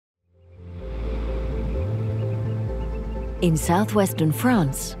In southwestern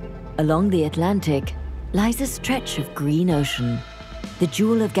France, along the Atlantic, lies a stretch of green ocean, the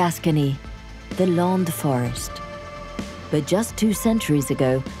jewel of Gascony, the Landes forest. But just 2 centuries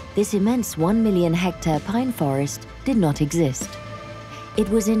ago, this immense 1 million hectare pine forest did not exist. It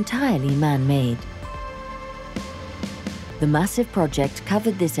was entirely man-made. The massive project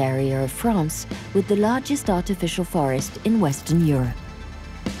covered this area of France with the largest artificial forest in Western Europe.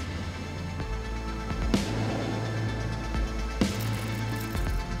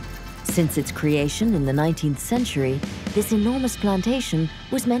 Since its creation in the 19th century, this enormous plantation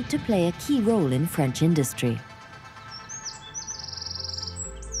was meant to play a key role in French industry.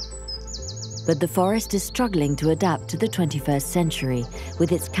 But the forest is struggling to adapt to the 21st century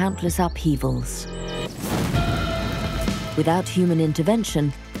with its countless upheavals. Without human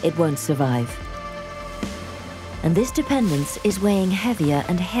intervention, it won't survive. And this dependence is weighing heavier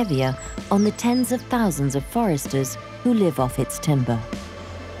and heavier on the tens of thousands of foresters who live off its timber.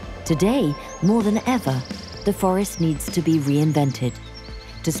 Today, more than ever, the forest needs to be reinvented,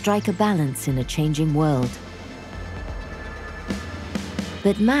 to strike a balance in a changing world.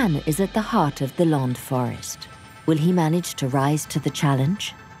 But man is at the heart of the Landes forest. Will he manage to rise to the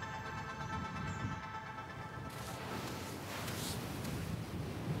challenge?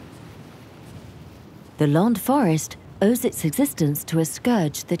 The Landes forest owes its existence to a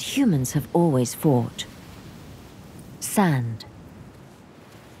scourge that humans have always fought: sand.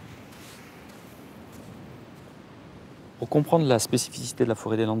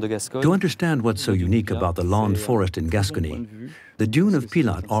 To understand what's so unique about the Landes forest in Gascony, the dune of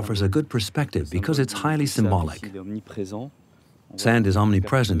Pilat offers a good perspective because it's highly symbolic. Sand is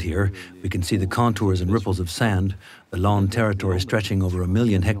omnipresent here. We can see the contours and ripples of sand, the Landes territory stretching over 1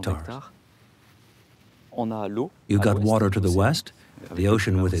 million hectares. You've got water to the west, the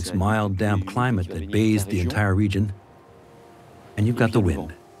ocean with its mild, damp climate that bathes the entire region, and you've got the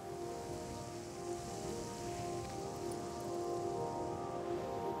wind.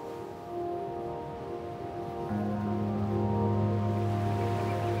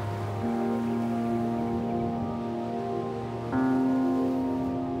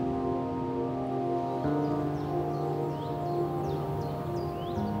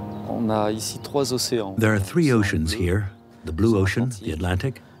 There are 3 oceans here: the blue ocean, the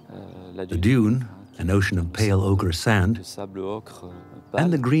Atlantic, the dune, an ocean of pale ochre sand,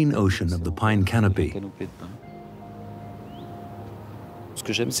 and the green ocean of the pine canopy.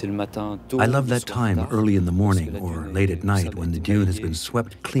 I love that time early in the morning or late at night when the dune has been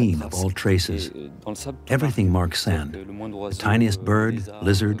swept clean of all traces. Everything marks sand. The tiniest bird,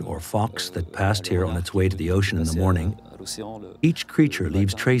 lizard, or fox that passed here on its way to the ocean in the morning. Each creature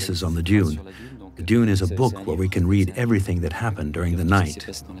leaves traces on the dune. The dune is a book where we can read everything that happened during the night.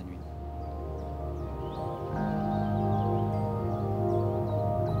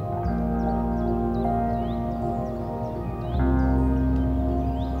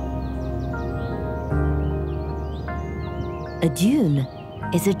 A dune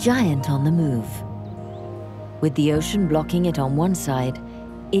is a giant on the move. With the ocean blocking it on one side,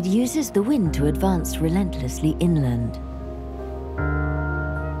 it uses the wind to advance relentlessly inland.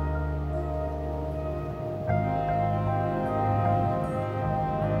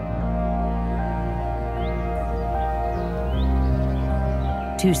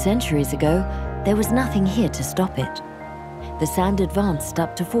 Two centuries ago, there was nothing here to stop it. The sand advanced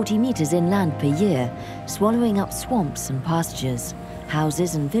up to 40 meters inland per year, swallowing up swamps and pastures,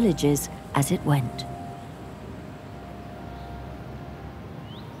 houses and villages as it went.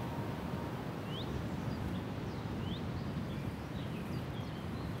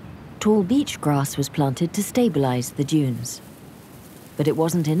 Tall beach grass was planted to stabilize the dunes. But it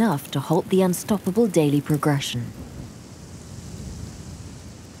wasn't enough to halt the unstoppable daily progression.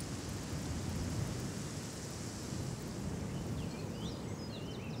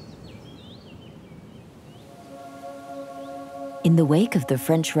 In the wake of the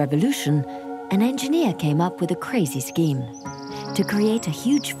French Revolution, an engineer came up with a crazy scheme: to create a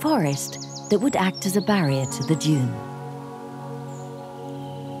huge forest that would act as a barrier to the dune.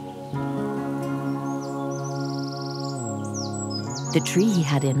 The tree he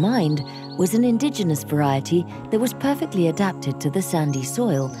had in mind was an indigenous variety that was perfectly adapted to the sandy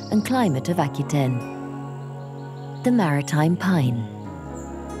soil and climate of Aquitaine: the maritime pine.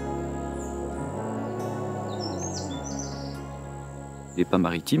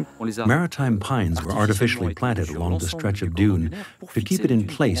 Maritime pines were artificially planted along the stretch of dune to keep it in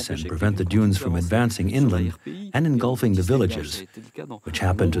place and prevent the dunes from advancing inland and engulfing the villages, which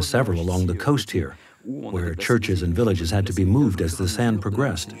happened to several along the coast here, where churches and villages had to be moved as the sand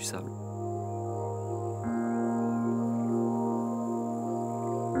progressed.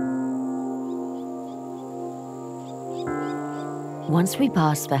 Once we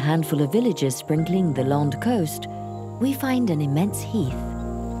pass the handful of villages sprinkling the Landes coast, we find an immense heath,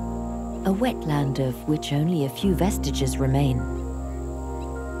 a wetland of which only a few vestiges remain.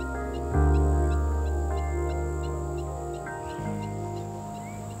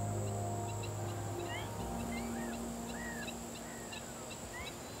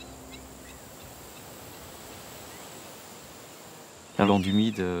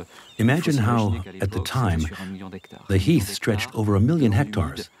 Imagine how, at the time, the heath stretched over 1 million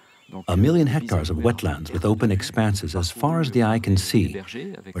hectares. 1 million hectares of wetlands with open expanses as far as the eye can see,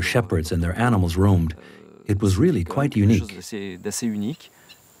 where shepherds and their animals roamed. It was really quite unique.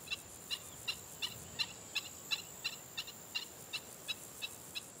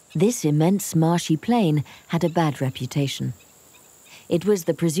 This immense marshy plain had a bad reputation. It was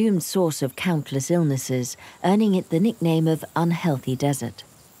the presumed source of countless illnesses, earning it the nickname of unhealthy desert.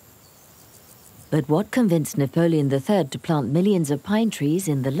 But what convinced Napoleon III to plant millions of pine trees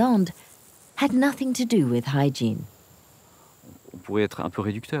in the Landes had nothing to do with hygiene.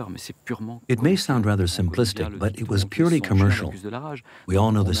 It may sound rather simplistic, but it was purely commercial. We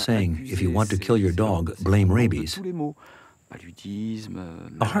all know the saying, if you want to kill your dog, blame rabies.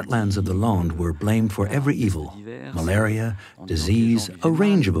 The heartlands of the Landes were blamed for every evil: malaria, disease, a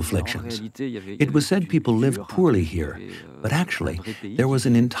range of afflictions. It was said people lived poorly here, but actually there was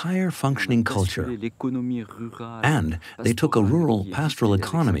an entire functioning culture. And they took a rural pastoral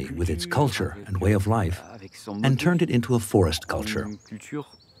economy with its culture and way of life and turned it into a forest culture.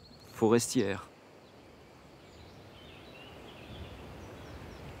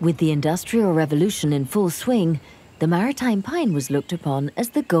 With the Industrial Revolution in full swing, the maritime pine was looked upon as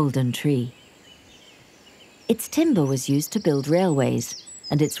the golden tree. Its timber was used to build railways,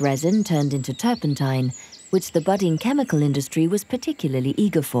 and its resin turned into turpentine, which the budding chemical industry was particularly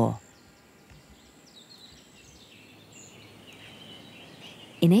eager for.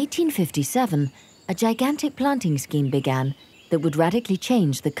 In 1857, a gigantic planting scheme began that would radically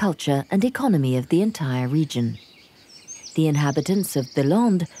change the culture and economy of the entire region. The inhabitants of the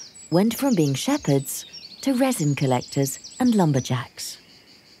Landes went from being shepherds to resin collectors and lumberjacks.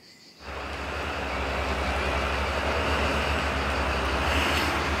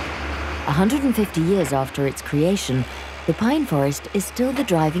 A 150 years after its creation, the pine forest is still the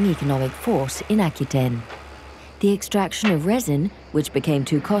driving economic force in Aquitaine. The extraction of resin, which became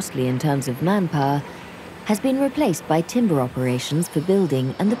too costly in terms of manpower, has been replaced by timber operations for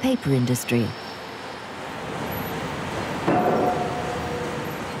building and the paper industry.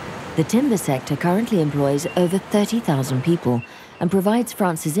 The timber sector currently employs over 30,000 people and provides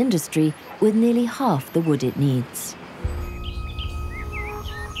France's industry with nearly half the wood it needs.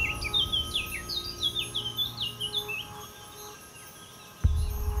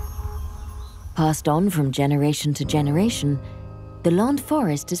 Passed on from generation to generation, the Landes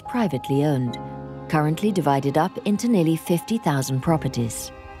forest is privately owned, currently divided up into nearly 50,000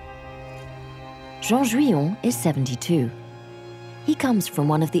 properties. Jean Juillon is 72. He comes from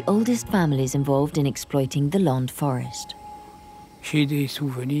one of the oldest families involved in exploiting the Landes forest.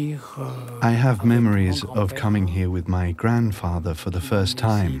 I have memories of coming here with my grandfather for the first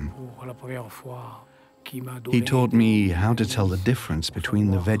time. He taught me how to tell the difference between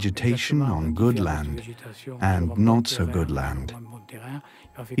the vegetation on good land and not so good land.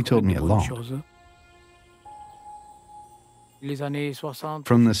 He taught me a lot.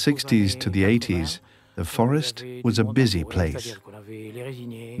 From the 60s to the 80s, the forest was a busy place.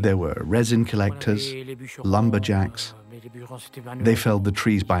 There were resin collectors, lumberjacks. They felled the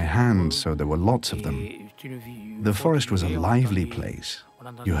trees by hand, so there were lots of them. The forest was a lively place.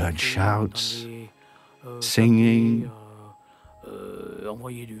 You heard shouts, singing.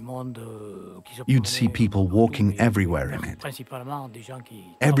 You'd see people walking everywhere in it.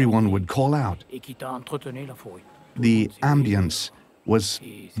 Everyone would call out. The ambience was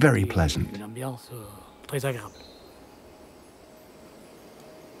very pleasant.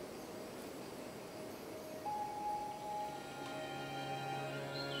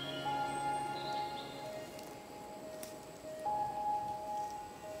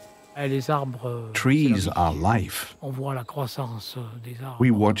 Trees are life.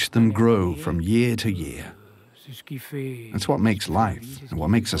 We watch them grow from year to year. That's what makes life and what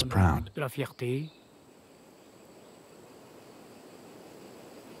makes us proud.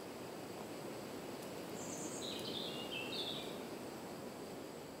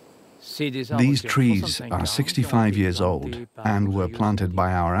 These trees are 65 years old and were planted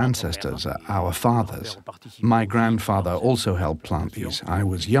by our ancestors, our fathers. My grandfather also helped plant these. I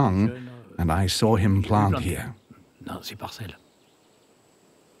was young and I saw him plant here.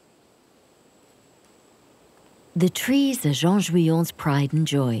 The trees are Jean Jouillon's pride and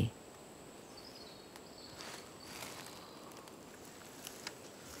joy.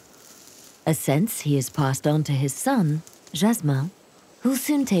 A sense he has passed on to his son, Jasmin, who'll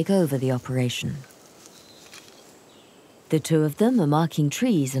soon take over the operation. The two of them are marking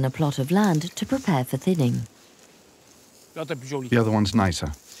trees in a plot of land to prepare for thinning. The other one's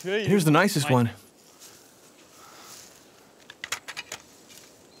nicer. Here's the nicest one.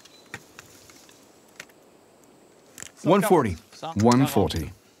 $140.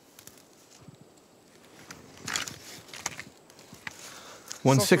 140.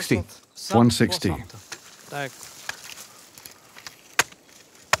 160. 160.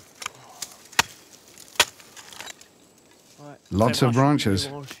 Lots of branches.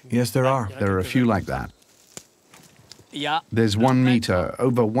 Yes, there are. There are a few like that. There's 1 meter,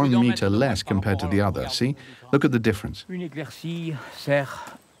 over 1 meter less compared to the other. See? Look at the difference.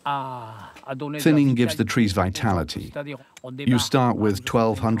 Thinning gives the trees vitality. You start with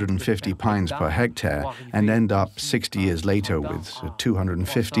 1,250 pines per hectare and end up 60 years later with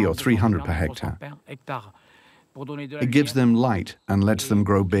 250 or 300 per hectare. It gives them light and lets them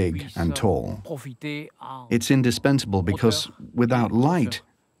grow big and tall. It's indispensable because without light,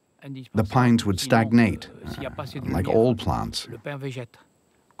 the pines would stagnate, like all plants.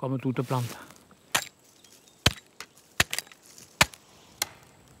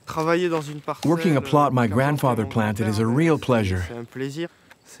 Working a plot my grandfather planted is a real pleasure.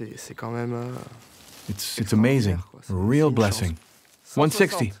 It's amazing, a real blessing.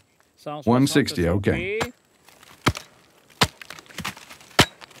 160. 160, okay.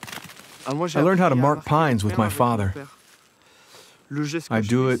 I learned how to mark pines with my father. I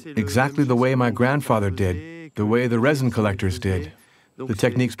do it exactly the way my grandfather did, the way the resin collectors did. The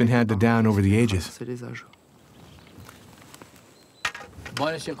technique's been handed down over the ages.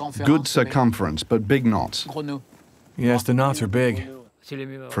 Good circumference, but big knots. Yes, the knots are big.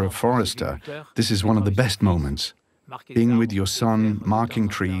 For a forester, this is one of the best moments. Being with your son, marking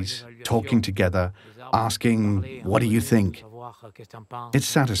trees, talking together, asking, what do you think? It's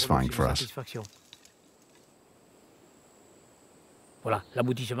satisfying for us.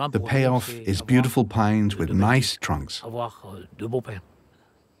 The payoff is beautiful pines with nice trunks.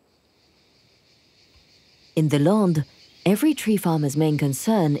 In the Landes, every tree farmer's main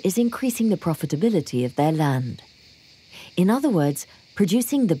concern is increasing the profitability of their land. In other words,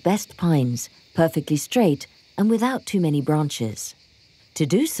 producing the best pines, perfectly straight and without too many branches. To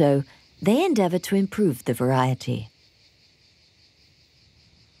do so, they endeavor to improve the variety.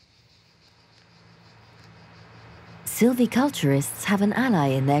 Silviculturists have an ally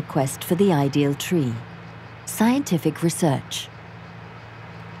in their quest for the ideal tree: scientific research.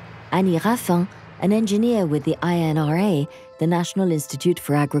 Annie Raffin, an engineer with the INRA, the National Institute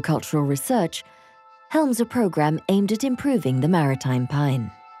for Agricultural Research, helms a program aimed at improving the maritime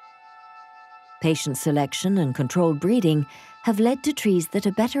pine. Patient selection and controlled breeding have led to trees that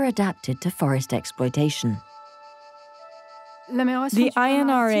are better adapted to forest exploitation. The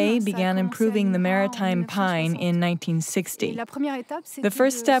INRA began improving the maritime pine in 1960. The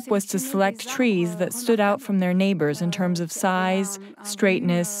first step was to select trees that stood out from their neighbors in terms of size,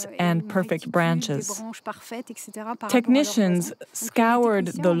 straightness, and perfect branches. Technicians scoured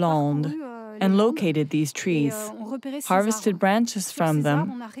the Landes and located these trees, harvested branches from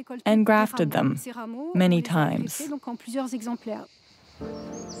them, and grafted them many times.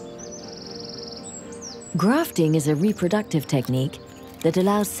 Grafting is a reproductive technique that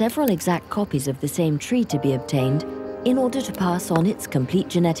allows several exact copies of the same tree to be obtained in order to pass on its complete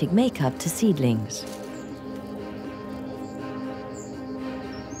genetic makeup to seedlings.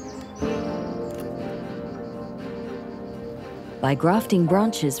 By grafting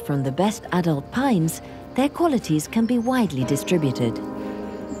branches from the best adult pines, their qualities can be widely distributed.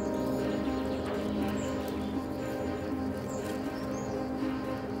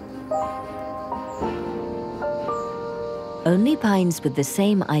 Only pines with the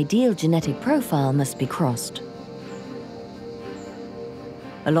same ideal genetic profile must be crossed.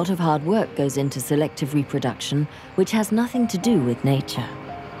 A lot of hard work goes into selective reproduction, which has nothing to do with nature.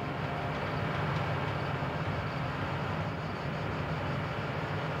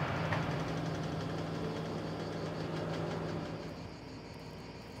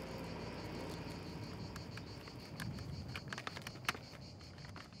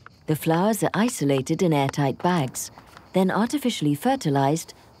 The flowers are isolated in airtight bags, then artificially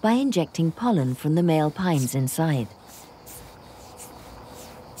fertilized by injecting pollen from the male pines inside.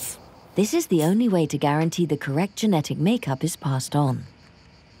 This is the only way to guarantee the correct genetic makeup is passed on.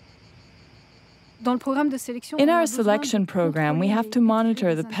 In our selection program, we have to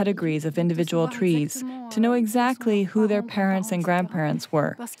monitor the pedigrees of individual trees to know exactly who their parents and grandparents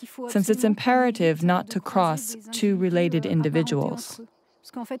were, since it's imperative not to cross two related individuals.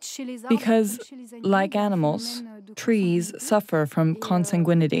 Because, like animals, trees suffer from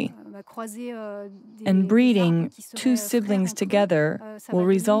consanguinity. And breeding two siblings together will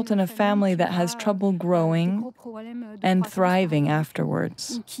result in a family that has trouble growing and thriving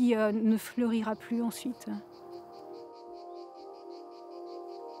afterwards.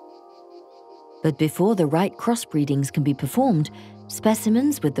 But before the right crossbreedings can be performed,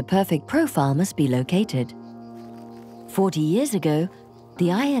 specimens with the perfect profile must be located. 40 years ago, the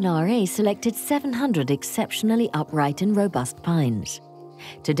INRA selected 700 exceptionally upright and robust pines.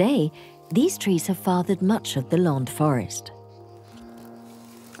 Today, these trees have fathered much of the Landes forest.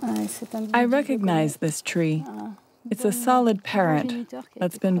 I recognize this tree. It's a solid parent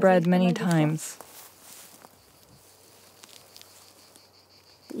that's been bred many times.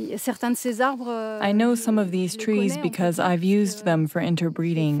 I know some of these trees because I've used them for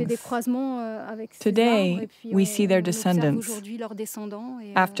interbreedings. Today, we see their descendants.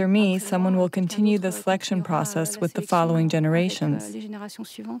 After me, someone will continue the selection process with the following generations.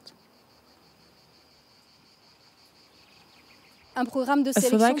 A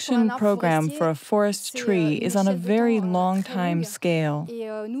selection program for a forest tree is on a very long time scale.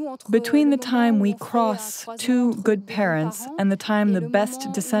 Between the time we cross two good parents and the time the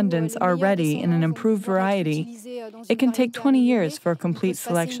best descendants are ready in an improved variety, it can take 20 years for a complete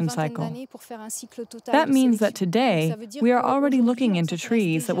selection cycle. That means that today, we are already looking into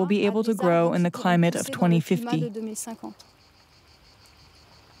trees that will be able to grow in the climate of 2050.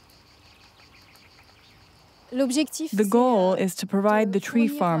 The goal is to provide the tree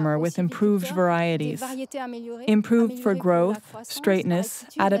farmer with improved varieties, improved for growth, straightness,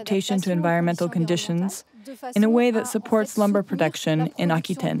 adaptation to environmental conditions, in a way that supports lumber production in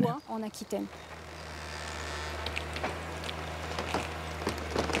Aquitaine.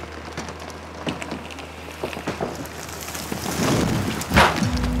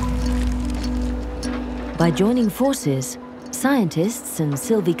 By joining forces, scientists and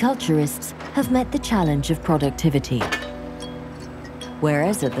silviculturists have met the challenge of productivity.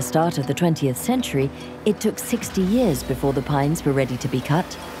 Whereas at the start of the 20th century, it took 60 years before the pines were ready to be cut,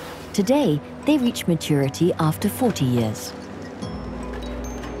 today they reach maturity after 40 years.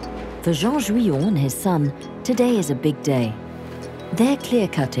 For Jean Jouillon and his son, today is a big day. They're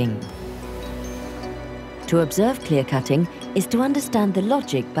clear-cutting. To observe clear-cutting is to understand the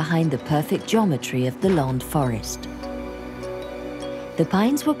logic behind the perfect geometry of the Landes forest. The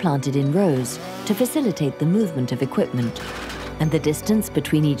pines were planted in rows to facilitate the movement of equipment, and the distance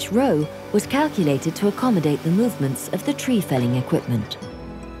between each row was calculated to accommodate the movements of the tree-felling equipment.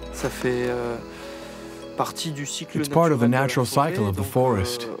 It's part of the natural cycle of the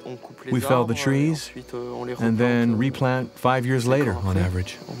forest. We fell the trees and then replant 5 years later on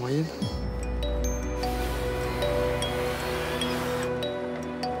average.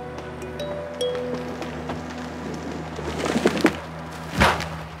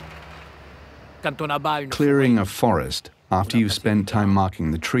 Clearing a forest after you've spent time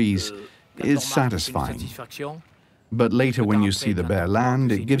marking the trees is satisfying. But later when you see the bare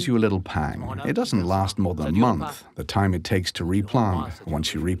land, it gives you a little pang. It doesn't last more than a month, the time it takes to replant.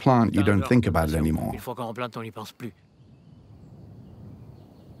 Once you replant, you don't think about it anymore.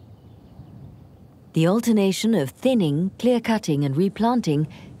 The alternation of thinning, clear-cutting and replanting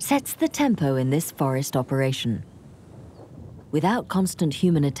sets the tempo in this forest operation. Without constant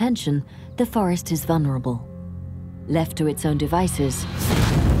human attention, the forest is vulnerable. Left to its own devices,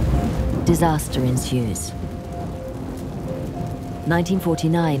 disaster ensues.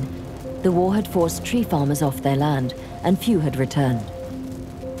 1949, the war had forced tree farmers off their land, and few had returned.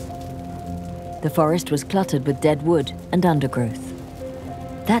 The forest was cluttered with dead wood and undergrowth.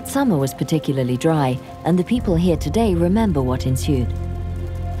 That summer was particularly dry, and the people here today remember what ensued.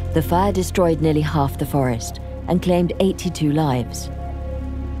 The fire destroyed nearly half the forest and claimed 82 lives.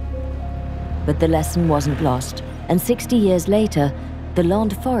 But the lesson wasn't lost, and 60 years later, the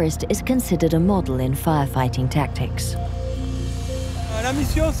Landes forest is considered a model in firefighting tactics.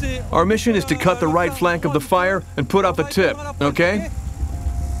 Our mission is to cut the right flank of the fire and put out the tip, okay?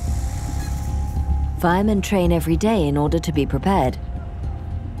 Firemen train every day in order to be prepared.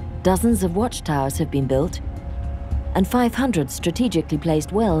 Dozens of watchtowers have been built, and 500 strategically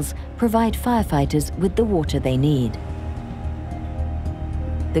placed wells provide firefighters with the water they need.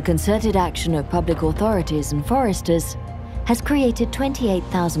 The concerted action of public authorities and foresters has created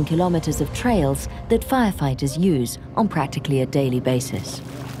 28,000 kilometers of trails that firefighters use on practically a daily basis.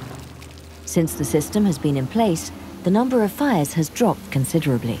 Since the system has been in place, the number of fires has dropped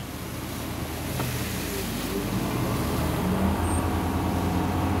considerably.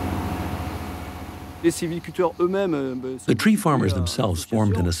 The tree farmers themselves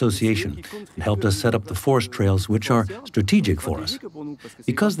formed an association and helped us set up the forest trails, which are strategic for us,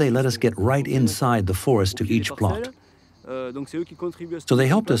 because they let us get right inside the forest to each plot. So they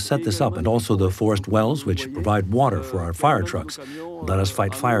helped us set this up, and also the forest wells, which provide water for our fire trucks, and let us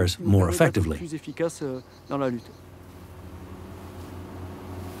fight fires more effectively.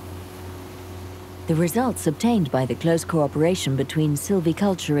 The results obtained by the close cooperation between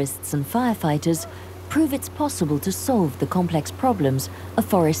silviculturists and firefighters prove it's possible to solve the complex problems a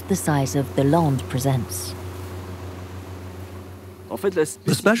forest the size of the Landes presents.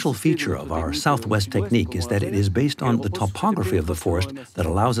 The special feature of our Southwest technique is that it is based on the topography of the forest that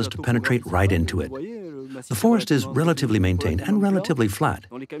allows us to penetrate right into it. The forest is relatively maintained and relatively flat,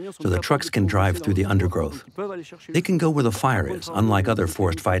 so the trucks can drive through the undergrowth. They can go where the fire is, unlike other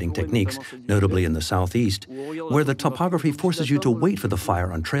forest fighting techniques, notably in the southeast, where the topography forces you to wait for the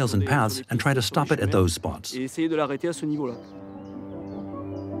fire on trails and paths and try to stop it at those spots.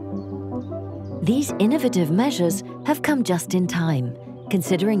 These innovative measures have come just in time,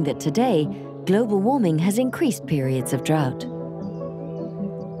 considering that today, global warming has increased periods of drought.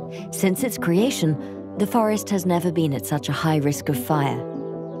 Since its creation, the forest has never been at such a high risk of fire.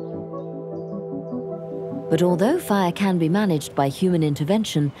 But although fire can be managed by human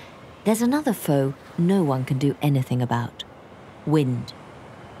intervention, there's another foe no one can do anything about: wind.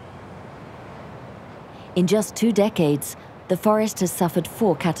 In just 2 decades, the forest has suffered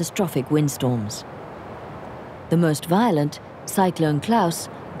 4 catastrophic windstorms. The most violent, Cyclone Klaus,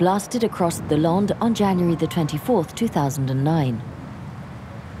 blasted across the Landes on January the 24th, 2009.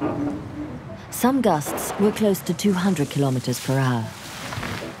 Some gusts were close to 200 kilometers per hour.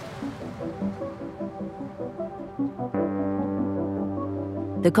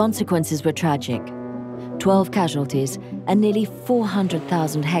 The consequences were tragic: 12 casualties and nearly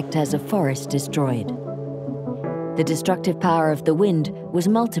 400,000 hectares of forest destroyed. The destructive power of the wind was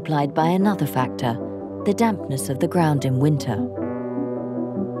multiplied by another factor: the dampness of the ground in winter.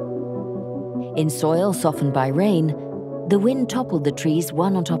 In soil softened by rain, the wind toppled the trees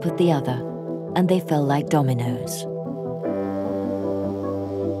one on top of the other, and they fell like dominoes.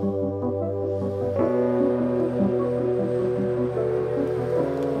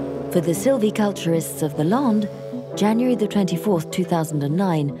 For the silviculturists of the Landes, January the 24th,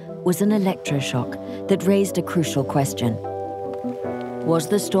 2009 was an electroshock that raised a crucial question. Was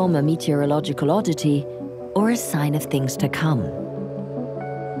the storm a meteorological oddity or a sign of things to come?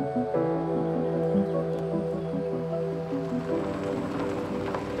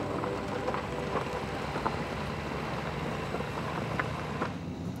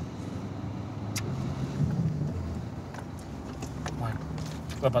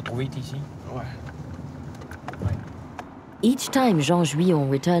 Each time Jean Juillon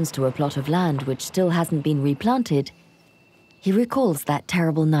returns to a plot of land which still hasn't been replanted, he recalls that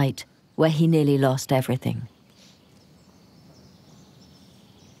terrible night where he nearly lost everything.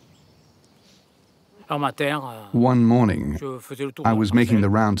 One morning, I was making the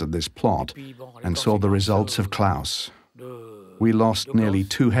rounds of this plot and saw the results of Klaus. We lost nearly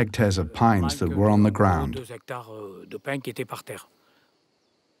 2 hectares of pines that were on the ground.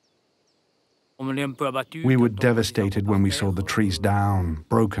 We were devastated when we saw the trees down,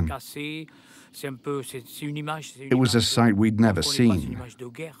 broken. It was a sight we'd never seen,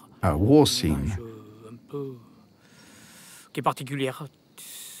 a war scene,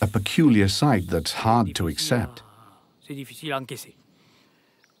 a peculiar sight that's hard to accept.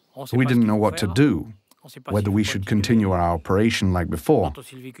 We didn't know what to do, whether we should continue our operation like before.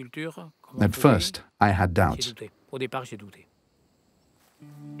 At first, I had doubts.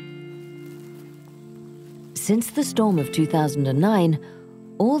 Since the storm of 2009,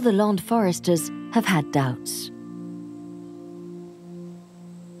 all the Landes foresters have had doubts.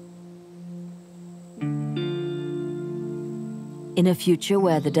 In a future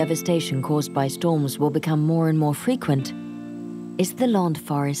where the devastation caused by storms will become more and more frequent, is the Landes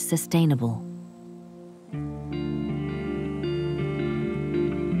forest sustainable?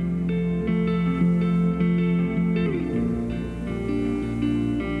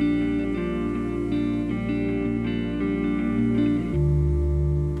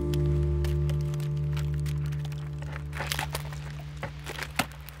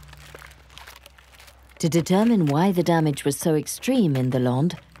 To determine why the damage was so extreme in the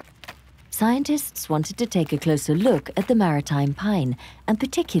Landes, scientists wanted to take a closer look at the maritime pine, and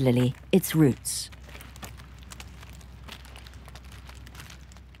particularly its roots.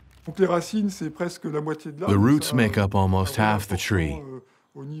 The roots make up almost half the tree.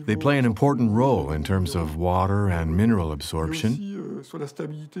 They play an important role in terms of water and mineral absorption,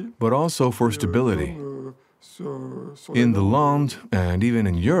 but also for stability. In the Landes, and even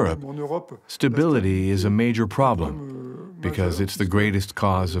in Europe, stability is a major problem because it's the greatest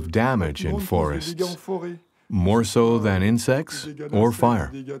cause of damage in forests, more so than insects or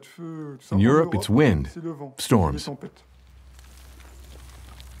fire. In Europe, it's wind, storms.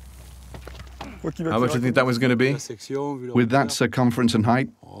 How much do you think that was going to be? With that circumference and height,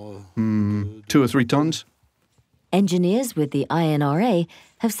 2 or 3 tons? Engineers with the INRA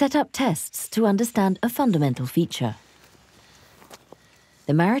have set up tests to understand a fundamental feature: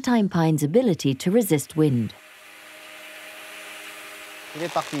 the maritime pine's ability to resist wind.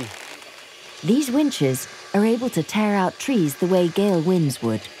 These winches are able to tear out trees the way gale winds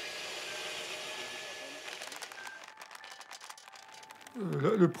would.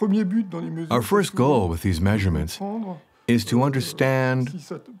 Our first goal with these measurements is to understand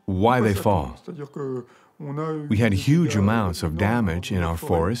why they fall. We had huge amounts of damage in our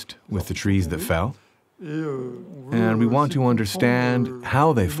forest with the trees that fell, and we want to understand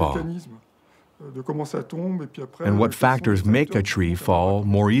how they fall and what factors make a tree fall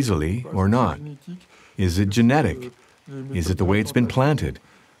more easily or not. Is it genetic? Is it the way it's been planted?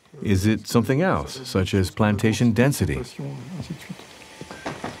 Is it something else, such as plantation density?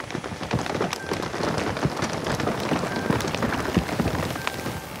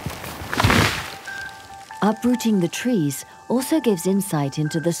 Uprooting the trees also gives insight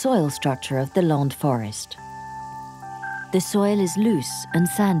into the soil structure of the Landes forest. The soil is loose and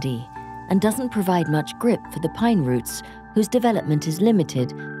sandy and doesn't provide much grip for the pine roots, whose development is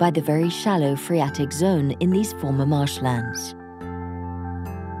limited by the very shallow phreatic zone in these former marshlands.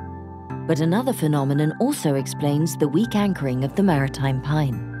 But another phenomenon also explains the weak anchoring of the maritime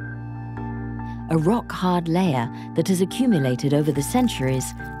pine. A rock-hard layer that has accumulated over the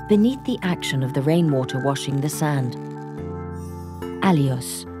centuries beneath the action of the rainwater washing the sand.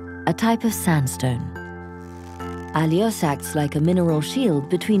 Allios, a type of sandstone. Allios acts like a mineral shield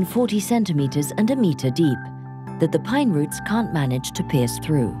between 40 centimeters and a meter deep that the pine roots can't manage to pierce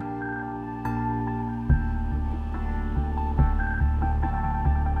through.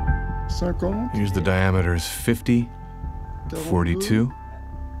 Here's the diameters: 50, 42,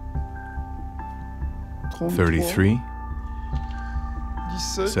 33,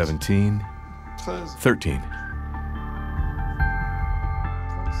 17, 13.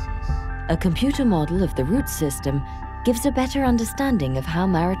 A computer model of the root system gives a better understanding of how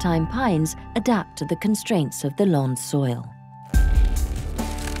maritime pines adapt to the constraints of the Landes soil.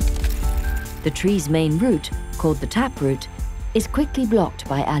 The tree's main root, called the taproot, is quickly blocked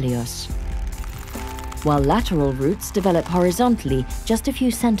by allios, while lateral roots develop horizontally just a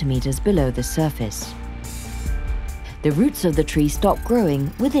few centimeters below the surface. The roots of the tree stop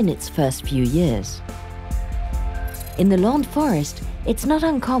growing within its first few years. In the Landes forest, it's not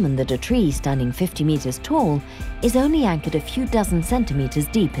uncommon that a tree standing 50 meters tall is only anchored a few dozen centimeters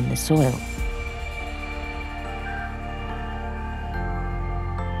deep in the soil.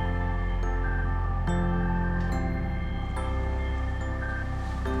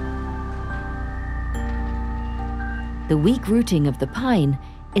 The weak rooting of the pine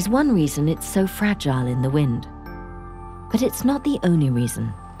is one reason it's so fragile in the wind. But it's not the only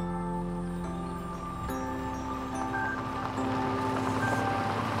reason.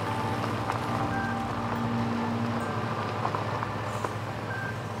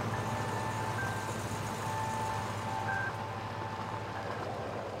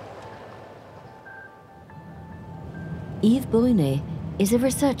 Yves Brunet is a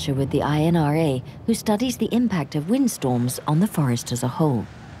researcher with the INRA who studies the impact of windstorms on the forest as a whole.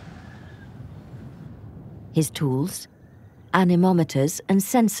 His tools: anemometers and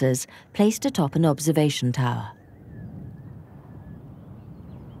sensors placed atop an observation tower.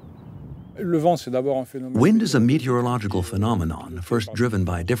 Wind is a meteorological phenomenon first driven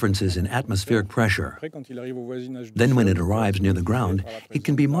by differences in atmospheric pressure. Then when it arrives near the ground, it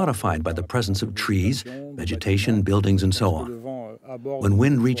can be modified by the presence of trees, vegetation, buildings, and so on. When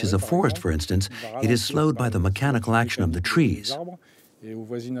wind reaches a forest, for instance, it is slowed by the mechanical action of the trees.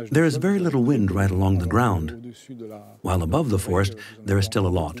 There is very little wind right along the ground, while above the forest there is still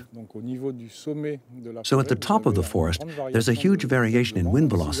a lot. So at the top of the forest, there's a huge variation in wind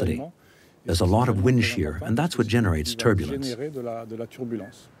velocity. There's a lot of wind shear, and that's what generates turbulence.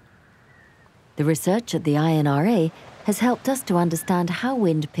 The research at the INRA has helped us to understand how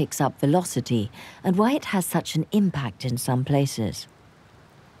wind picks up velocity and why it has such an impact in some places.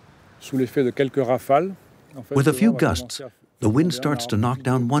 With a few gusts, The wind starts to knock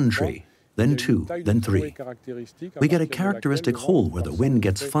down one tree, then two, then three. We get a characteristic hole where the wind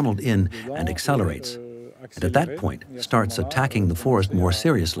gets funneled in and accelerates, and at that point starts attacking the forest more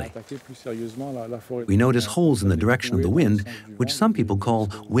seriously. We notice holes in the direction of the wind, which some people call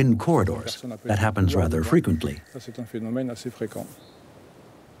wind corridors. That happens rather frequently.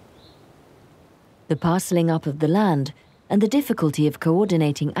 The parceling up of the land and the difficulty of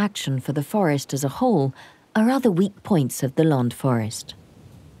coordinating action for the forest as a whole are other weak points of the Landes forest.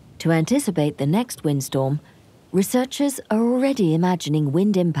 To anticipate the next windstorm, researchers are already imagining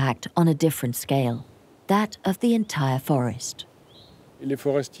wind impact on a different scale, that of the entire forest.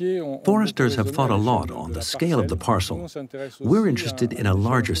 Foresters have thought a lot on the scale of the parcel. We're interested in a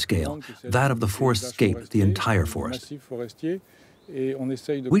larger scale, that of the forestscape, the entire forest.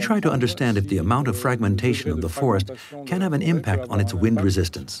 We try to understand if the amount of fragmentation of the forest can have an impact on its wind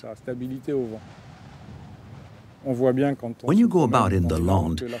resistance. When you go about in the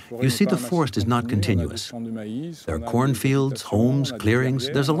Landes, you see the forest is not continuous. There are cornfields, homes, clearings.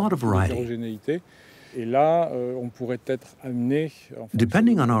 There's a lot of variety.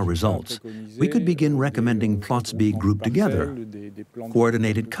 Depending on our results, we could begin recommending plots be grouped together,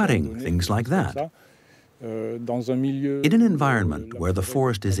 coordinated cutting, things like that. In an environment where the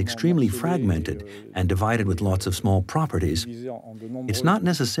forest is extremely fragmented and divided with lots of small properties, it's not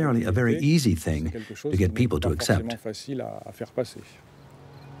necessarily a very easy thing to get people to accept.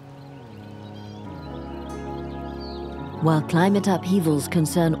 While climate upheavals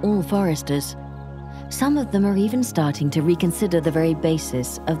concern all foresters, some of them are even starting to reconsider the very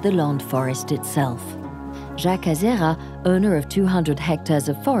basis of the Landes forest itself. Jacques Azera, owner of 200 hectares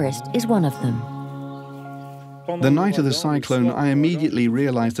of forest, is one of them. The night of the cyclone, I immediately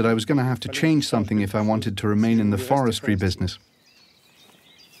realized that I was going to have to change something if I wanted to remain in the forestry business.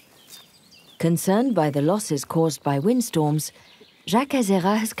 Concerned by the losses caused by windstorms, Jacques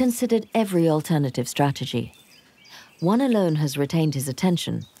Azera has considered every alternative strategy. One alone has retained his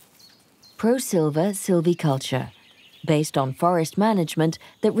attention: pro-silva silviculture, based on forest management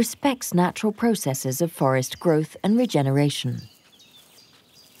that respects natural processes of forest growth and regeneration.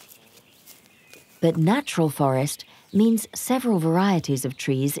 But natural forest means several varieties of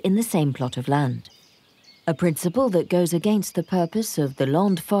trees in the same plot of land, a principle that goes against the purpose of the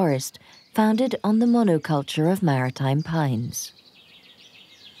Landes forest, founded on the monoculture of maritime pines.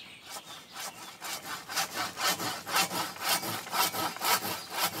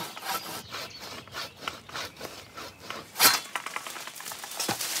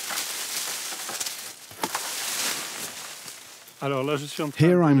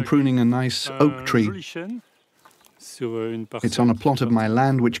 Here I'm pruning a nice oak tree. It's on a plot of my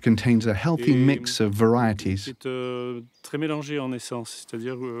land which contains a healthy mix of varieties.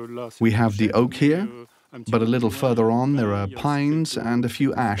 We have the oak here, but a little further on there are pines and a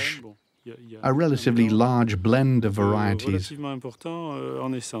few ash, a relatively large blend of varieties.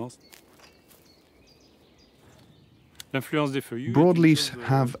 Broadleafs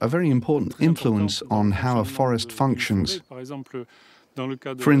have a very important influence on how a forest functions.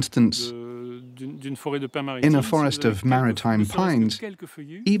 For instance, in a forest of maritime pines,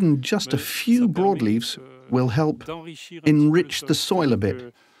 even just a few broadleafs will help enrich the soil a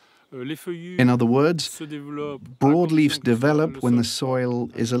bit. In other words, broadleafs develop when the soil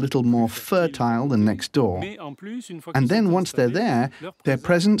is a little more fertile than next door. And then once they're there, their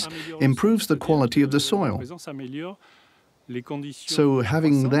presence improves the quality of the soil. So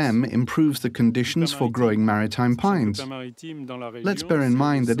having them improves the conditions for growing maritime pines. Let's bear in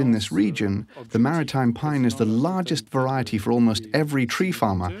mind that in this region, the maritime pine is the largest variety for almost every tree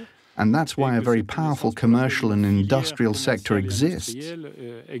farmer, and that's why a very powerful commercial and industrial sector exists.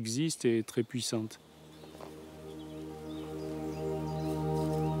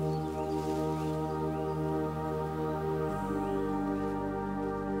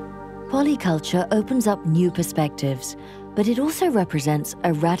 Polyculture opens up new perspectives, but it also represents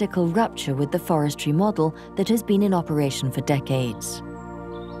a radical rupture with the forestry model that has been in operation for decades.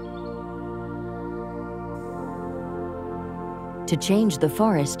 To change the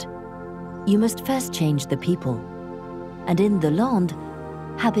forest, you must first change the people. And in the Landes,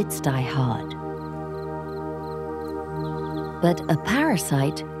 habits die hard. But a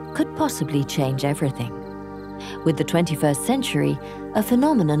parasite could possibly change everything. With the 21st century, a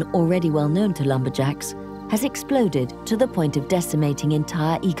phenomenon already well known to lumberjacks has exploded to the point of decimating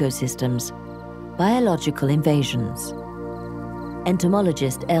entire ecosystems: biological invasions.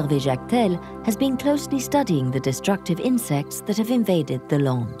 Entomologist Hervé Jactel has been closely studying the destructive insects that have invaded the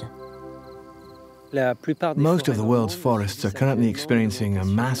Landes. Most of the world's forests are currently experiencing a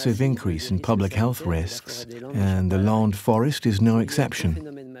massive increase in public health risks, and the Landes forest is no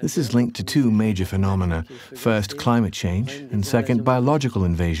exception. This is linked to two major phenomena. First, climate change, and second, biological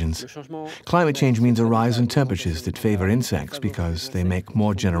invasions. Climate change means a rise in temperatures that favor insects because they make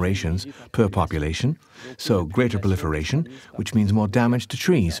more generations per population, so greater proliferation, which means more damage to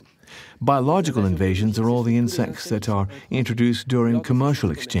trees. Biological invasions are all the insects that are introduced during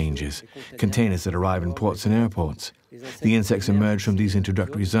commercial exchanges, containers that arrive in ports and airports. The insects emerge from these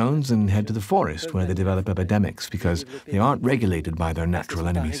introductory zones and head to the forest, where they develop epidemics because they aren't regulated by their natural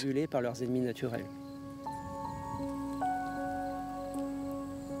enemies.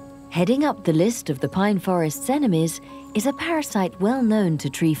 Heading up the list of the pine forest's enemies is a parasite well known to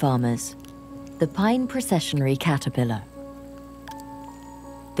tree farmers, the pine processionary caterpillar.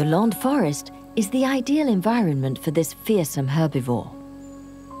 The Landes forest is the ideal environment for this fearsome herbivore.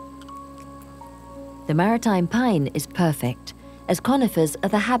 The maritime pine is perfect, as conifers are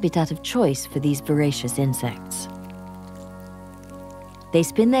the habitat of choice for these voracious insects. They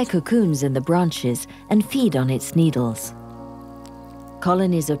spin their cocoons in the branches and feed on its needles.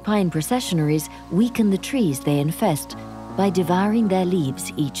 Colonies of pine processionaries weaken the trees they infest by devouring their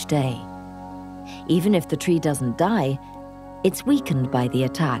leaves each day. Even if the tree doesn't die, it's weakened by the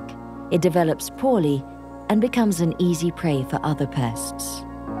attack. It develops poorly and becomes an easy prey for other pests.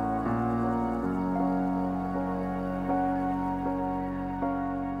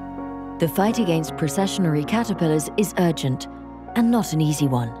 The fight against processionary caterpillars is urgent and not an easy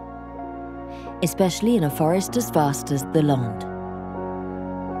one, especially in a forest as vast as the Landes.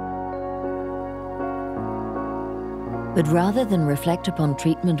 But rather than reflect upon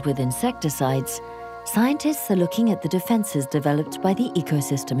treatment with insecticides, scientists are looking at the defenses developed by the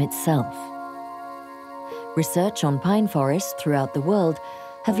ecosystem itself. Research on pine forests throughout the world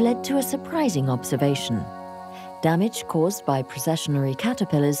have led to a surprising observation. Damage caused by processionary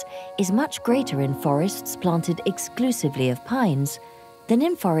caterpillars is much greater in forests planted exclusively of pines than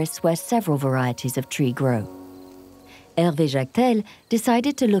in forests where several varieties of tree grow. Hervé Jactel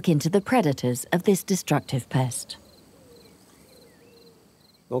decided to look into the predators of this destructive pest.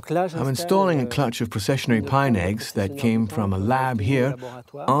 I'm installing a clutch of processionary pine eggs that came from a lab here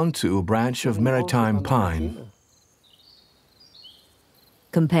onto a branch of maritime pine.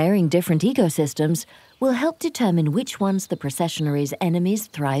 Comparing different ecosystems will help determine which ones the processionary's enemies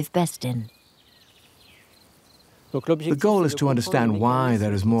thrive best in. The goal is to understand why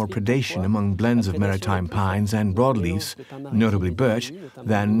there is more predation among blends of maritime pines and broadleafs, notably birch,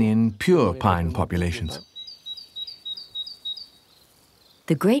 than in pure pine populations.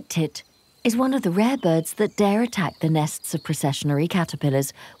 The great tit is one of the rare birds that dare attack the nests of processionary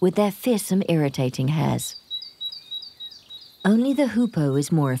caterpillars with their fearsome, irritating hairs. Only the hoopoe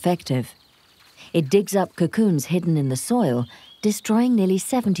is more effective. It digs up cocoons hidden in the soil, destroying nearly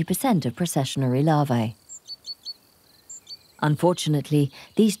 70% of processionary larvae. Unfortunately,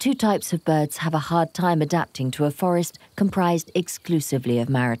 these two types of birds have a hard time adapting to a forest comprised exclusively of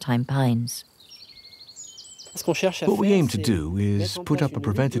maritime pines. What we aim to do is put up a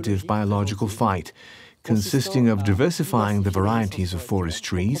preventative biological fight, consisting of diversifying the varieties of forest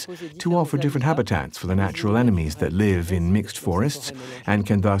trees to offer different habitats for the natural enemies that live in mixed forests and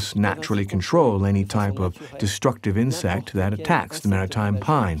can thus naturally control any type of destructive insect that attacks the maritime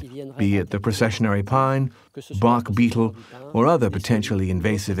pine, be it the processionary pine, bark beetle, or other potentially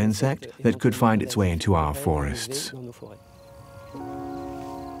invasive insect that could find its way into our forests.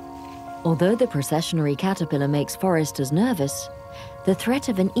 Although the processionary caterpillar makes foresters nervous, the threat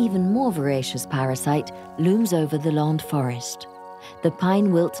of an even more voracious parasite looms over the Landes forest, the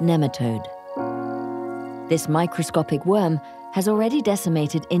pine wilt nematode. This microscopic worm has already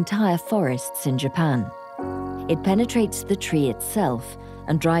decimated entire forests in Japan. It penetrates the tree itself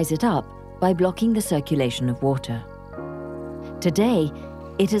and dries it up by blocking the circulation of water. Today,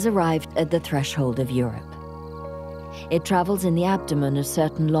 it has arrived at the threshold of Europe. It travels in the abdomen of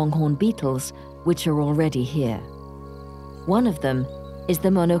certain longhorn beetles, which are already here. One of them is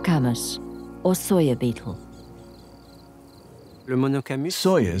the monocamus, or soya beetle.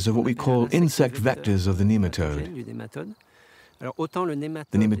 Soyas are what we call insect vectors of the nematode.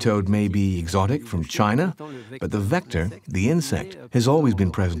 The nematode may be exotic from China, but the vector, the insect, has always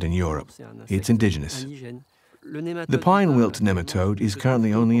been present in Europe. It's indigenous. The pine wilt nematode is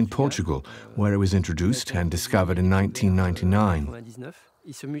currently only in Portugal, where it was introduced and discovered in 1999.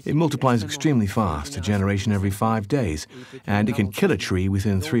 It multiplies extremely fast, a generation every 5 days, and it can kill a tree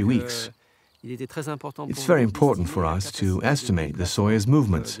within 3 weeks. It's very important for us to estimate the soya's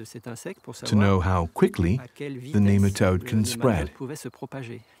movements, to know how quickly the nematode can spread.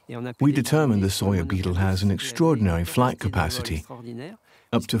 We determined the soya beetle has an extraordinary flight capacity,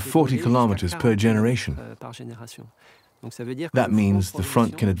 up to 40 kilometers per generation. That means the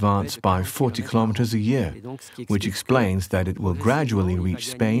front can advance by 40 kilometers a year, which explains that it will gradually reach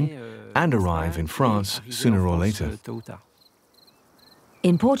Spain and arrive in France sooner or later.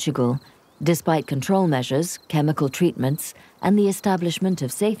 In Portugal, despite control measures, chemical treatments, and the establishment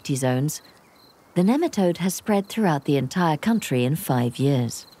of safety zones, the nematode has spread throughout the entire country in 5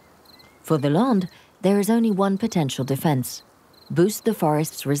 years. For the Landes, there is only one potential defense: boost the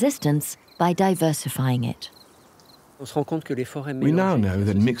forest's resistance by diversifying it. We now know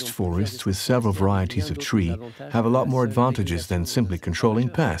that mixed forests with several varieties of tree have a lot more advantages than simply controlling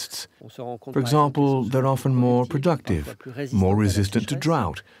pests. For example, they're often more productive, more resistant to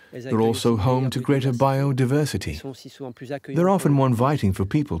drought. They're also home to greater biodiversity. They're often more inviting for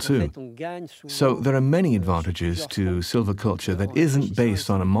people too. So there are many advantages to silviculture that isn't based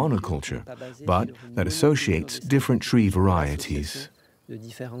on a monoculture, but that associates different tree varieties.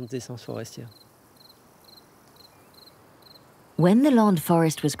 When the Landes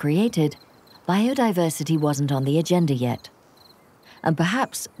forest was created, biodiversity wasn't on the agenda yet. And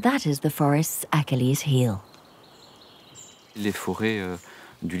perhaps that is the forest's Achilles heel. The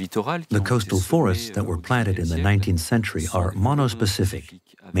coastal forests that were planted in the 19th century are monospecific,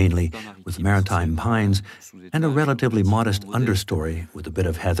 mainly with maritime pines and a relatively modest understory with a bit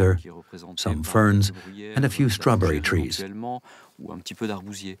of heather, some ferns, and a few strawberry trees.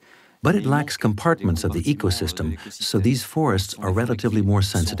 But it lacks compartments of the ecosystem, so these forests are relatively more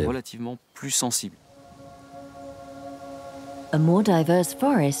sensitive. A more diverse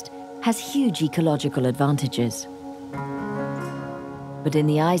forest has huge ecological advantages. But in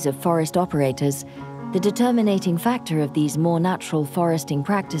the eyes of forest operators, the determinating factor of these more natural foresting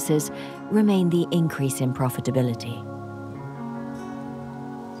practices remain the increase in profitability.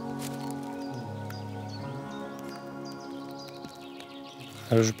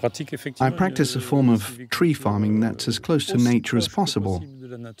 I practice a form of tree farming that's as close to nature as possible.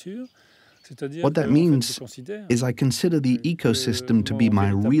 What that means is I consider the ecosystem to be my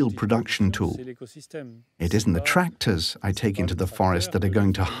real production tool. It isn't the tractors I take into the forest that are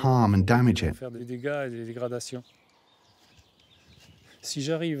going to harm and damage it.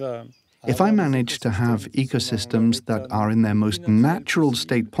 If I manage to have ecosystems that are in their most natural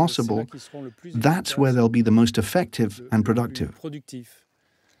state possible, that's where they'll be the most effective and productive.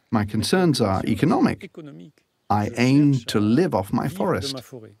 My concerns are economic. I aim to live off my forest.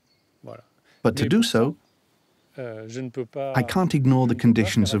 But to do so, I can't ignore the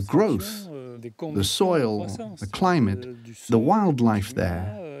conditions of growth, the soil, the climate, the wildlife there,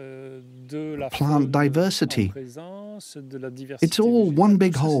 plant diversity. It's all one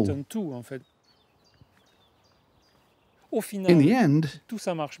big whole. In the end,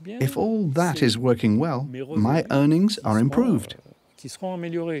 if all that is working well, my earnings are improved.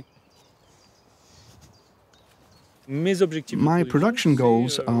 My production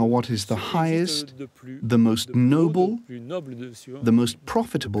goals are what is the highest, the most noble, the most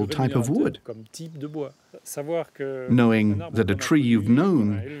profitable type of wood. Knowing that a tree you've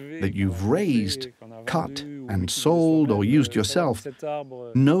known, that you've raised, cut and sold or used yourself,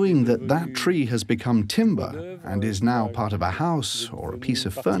 knowing that that tree has become timber and is now part of a house or a piece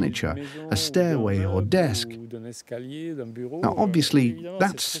of furniture, a stairway or desk. Now, obviously,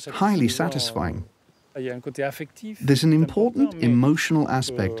 that's highly satisfying. There's an important emotional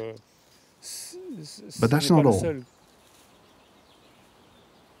aspect, but that's not all.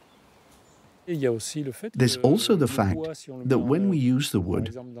 There's also the fact that when we use the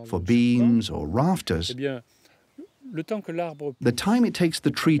wood for beams or rafters, the time it takes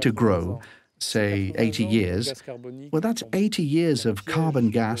the tree to grow, say 80 years, well, that's 80 years of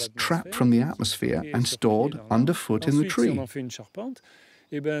carbon gas trapped from the atmosphere and stored underfoot in the tree.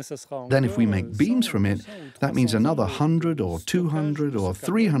 Then if we make beams from it, that means another 100 or 200 or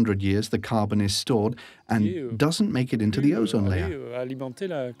 300 years the carbon is stored and doesn't make it into the ozone layer.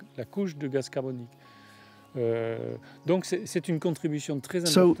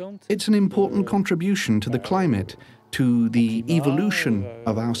 So it's an important contribution to the climate, to the evolution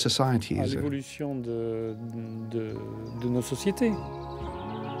of our societies.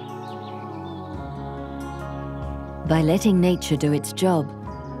 By letting nature do its job,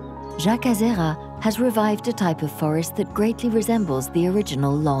 Jacques Azera has revived a type of forest that greatly resembles the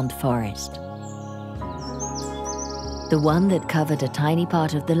original Landes forest. The one that covered a tiny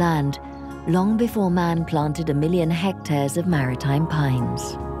part of the land long before man planted 1 million hectares of maritime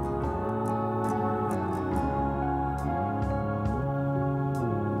pines.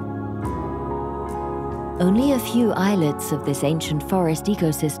 Only a few islets of this ancient forest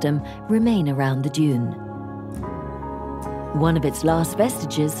ecosystem remain around the dune. One of its last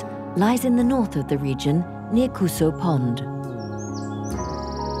vestiges lies in the north of the region, near Cousso Pond.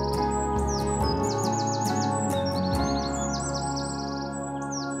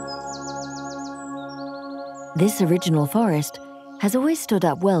 This original forest has always stood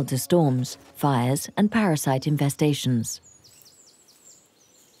up well to storms, fires, and parasite infestations.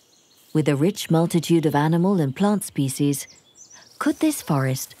 With a rich multitude of animal and plant species, could this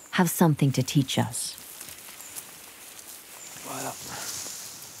forest have something to teach us?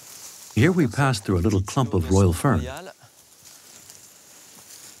 Here we pass through a little clump of royal fern.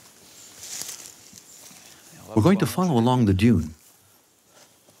 We're going to follow along the dune.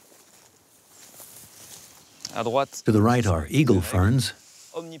 To the right are eagle ferns,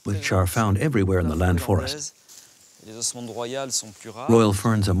 which are found everywhere in the land forest. Royal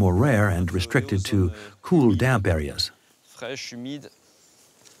ferns are more rare and restricted to cool, damp areas. They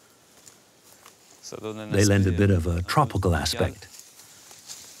lend a bit of a tropical aspect.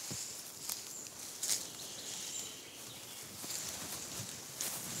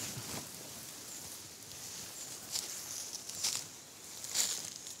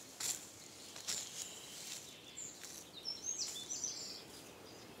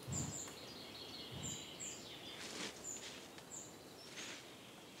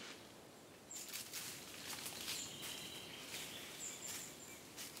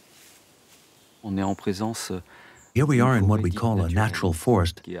 Here we are in what we call a natural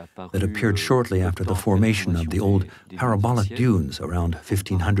forest that appeared shortly after the formation of the old parabolic dunes around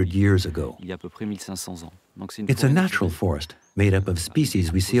 1,500 years ago. It's a natural forest made up of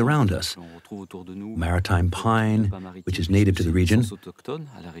species we see around us. Maritime pine, which is native to the region,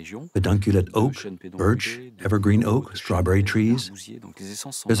 pedunculate oak, birch, evergreen oak, strawberry trees.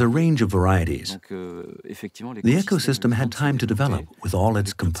 There's a range of varieties. The ecosystem had time to develop with all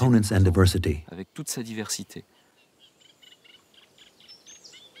its components and diversity.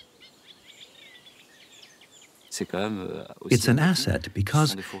 It's an asset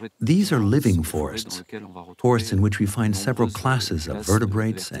because these are living forests, forests in which we find several classes of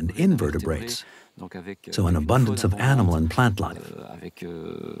vertebrates and invertebrates, so an abundance of animal and plant life.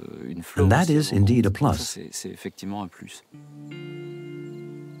 And that is indeed a plus.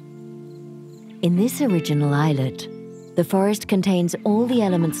 In this original islet, the forest contains all the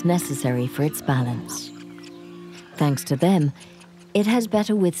elements necessary for its balance. Thanks to them, it has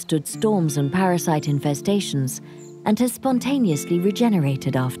better withstood storms and parasite infestations and has spontaneously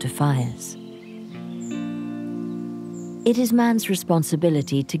regenerated after fires. It is man's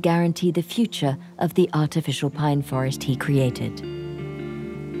responsibility to guarantee the future of the artificial pine forest he created.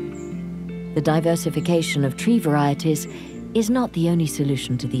 The diversification of tree varieties is not the only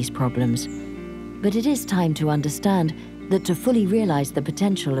solution to these problems, but it is time to understand that to fully realize the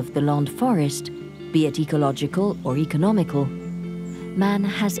potential of the land forest, be it ecological or economical, man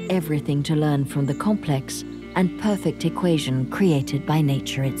has everything to learn from the complex and perfect equation created by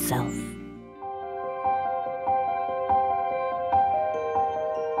nature itself.